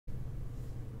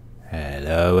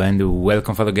Hello and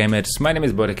welcome fellow gamers, my name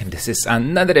is Borek and this is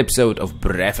another episode of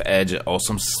Breathedge,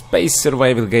 awesome space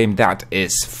survival game that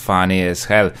is funny as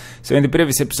hell. So in the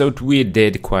previous episode we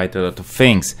did quite a lot of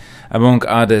things, among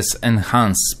others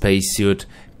enhanced spacesuit,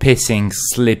 pissing,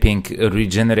 sleeping,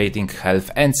 regenerating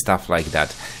health and stuff like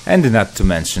that, and not to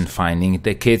mention finding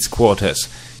the kids' quarters.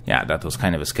 Yeah, that was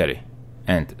kind of scary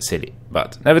and silly,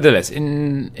 but nevertheless,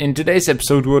 in today's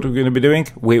episode what we're going to be doing,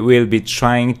 we will be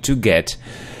trying to get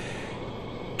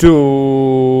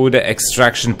to the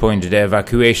extraction point, the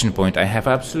evacuation point. I have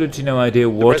absolutely no idea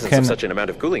what the presence of such an amount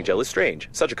of cooling gel is strange.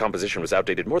 Such a composition was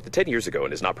outdated more than 10 years ago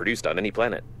and is not produced on any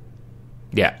planet.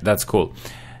 Yeah, that's cool.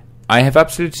 I have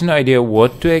absolutely no idea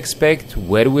what to expect,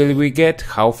 where will we get,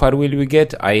 how far will we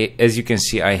get. As you can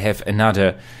see, I have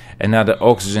another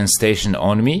oxygen station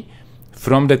on me.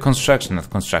 From the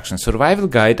survival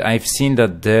guide, I've seen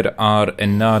that there are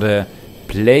another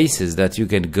places that you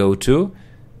can go to.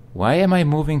 Why am I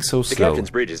moving so slow? The captain's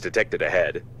bridge is detected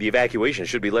ahead. The evacuation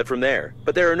should be led from there,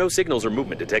 but there are no signals or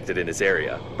movement detected in this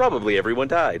area. Probably everyone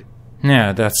died.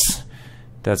 Yeah,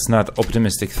 that's not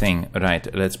optimistic thing.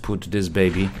 Right, let's put this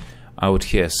baby out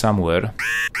here somewhere.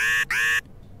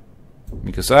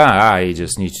 Because I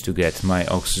just need to get my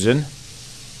oxygen.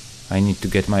 I need to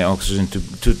get my oxygen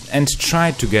and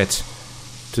try to get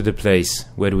to the place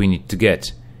where we need to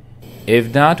get.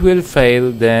 If that will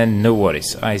fail, then no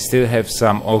worries. I still have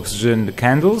some oxygen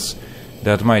candles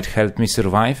that might help me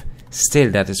survive. Still,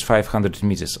 that is 500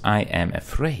 meters. I am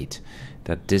afraid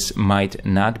that this might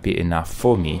not be enough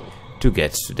for me to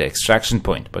get to the extraction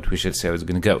point, but we shall see how it's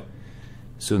gonna go.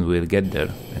 Soon we'll get there,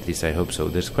 at least I hope so.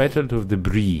 There's quite a lot of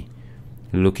debris,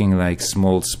 looking like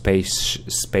small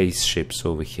spaceships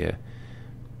over here.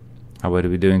 How are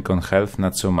we doing on health?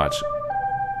 Not so much.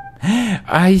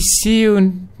 I see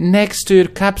you next to your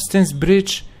captain's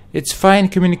bridge. It's fine,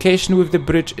 communication with the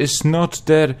bridge is not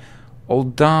there. I'll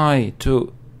die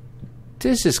to...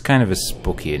 This is kind of a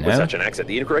spooky, you know? With such an accent,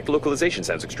 the incorrect localization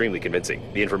sounds extremely convincing.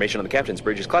 The information on the captain's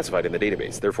bridge is classified in the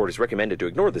database, therefore it is recommended to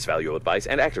ignore this valuable advice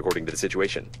and act according to the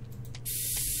situation.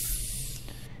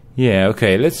 Yeah,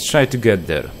 okay, let's try to get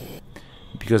there.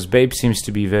 Because Babe seems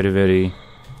to be very, very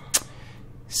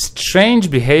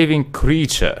strange behaving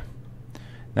creature.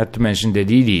 Not to mention the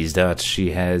DDs that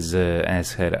she has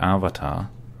as her avatar.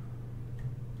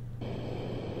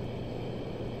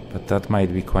 But that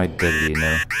might be quite deadly, you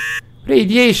know.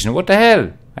 Radiation, what the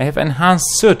hell? I have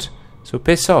enhanced suit, so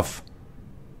piss off.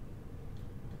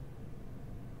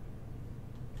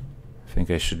 I think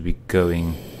I should be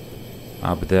going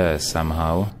up there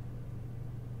somehow.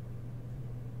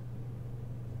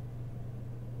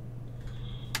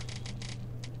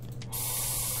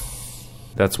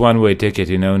 That's one-way ticket,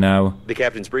 you know now. The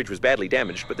captain's bridge was badly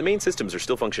damaged, but the main systems are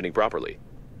still functioning properly.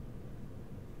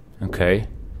 Okay.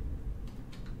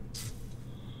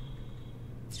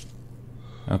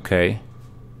 Okay.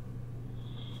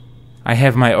 I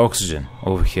have my oxygen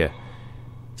over here.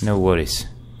 No worries.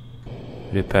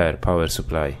 Repair, power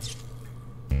supply.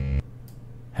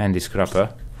 Handy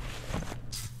scrapper.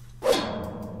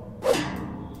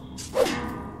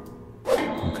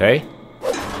 Okay.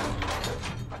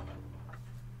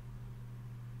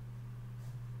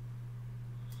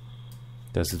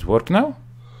 Does it work now?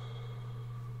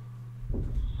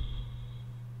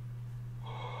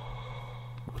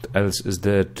 What else is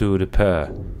there to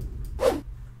repair?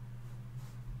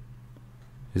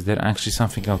 Is there actually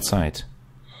something outside?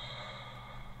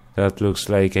 That looks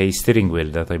like a steering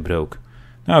wheel that I broke.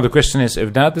 Now the question is,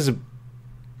 if that is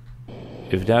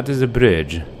a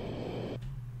bridge.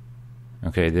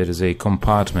 Okay, there is a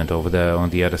compartment over there on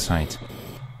the other side.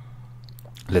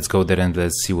 Let's go there and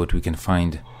let's see what we can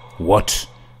find. What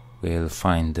we'll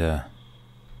find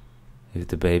if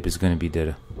the babe is going to be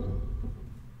there.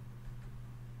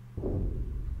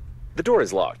 The door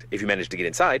is locked. If you manage to get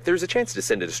inside, there's a chance to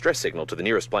send a distress signal to the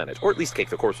nearest planet, or at least cake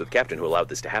the corpse with the captain who allowed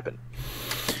this to happen.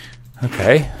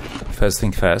 Okay, first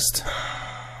thing first.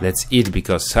 Let's eat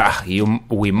because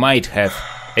we might have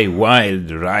a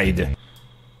wild ride.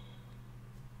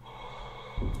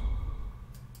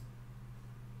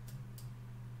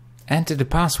 Enter the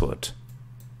password.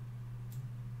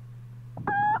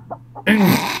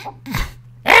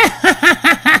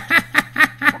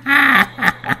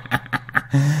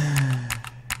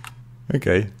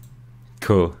 Okay,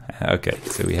 cool. Okay,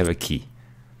 so we have a key,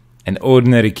 an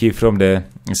ordinary key from the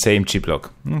same chip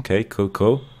lock. Okay,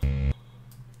 cool.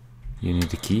 You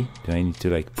need the key. Do I need to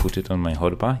like put it on my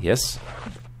hotbar? Yes.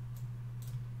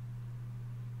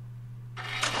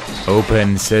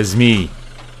 Open sesame.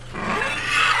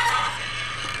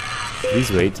 Please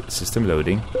wait. System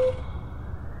loading.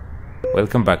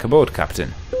 Welcome back aboard,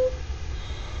 Captain.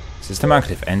 System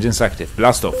active, engines active,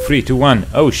 blast off, 3, 2, 1.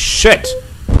 Oh shit!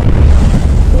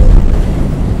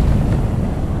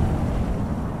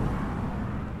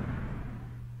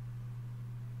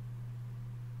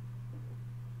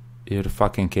 You're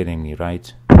fucking kidding me,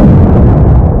 right?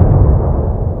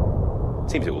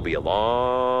 Seems it will be a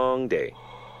long day.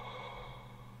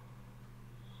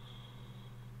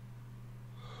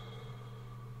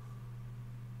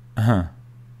 Uh-huh.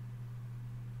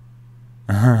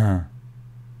 Uh-huh.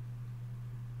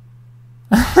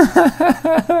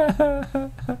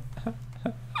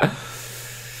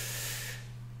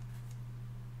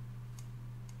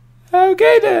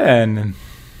 Okay then.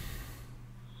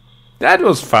 That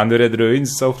was fun,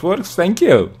 RedRuins Softworks, thank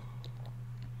you.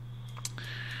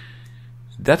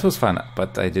 That was fun,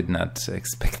 but I did not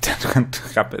expect that one to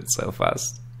happen so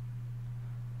fast.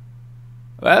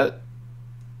 Well,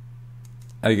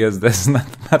 I guess there's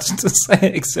not much to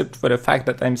say except for the fact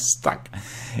that I'm stuck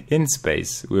in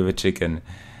space with a chicken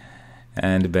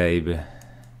and Babe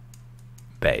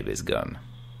is gone.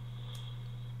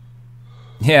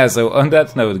 Yeah, so on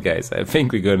that note, guys, I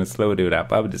think we're gonna slowly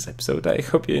wrap up this episode. I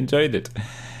hope you enjoyed it.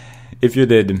 If you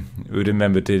did,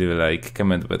 remember to leave a like,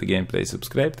 comment about the gameplay,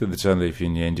 subscribe to the channel if you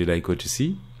new and you like what you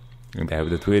see. And I hope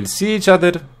that we'll see each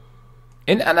other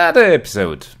in another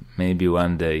episode, maybe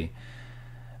one day,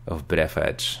 of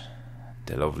Breathedge,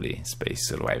 the lovely space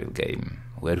survival game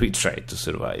where we try to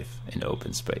survive in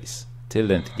open space. Till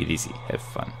then, take it easy, have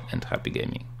fun, and happy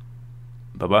gaming.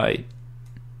 Bye bye.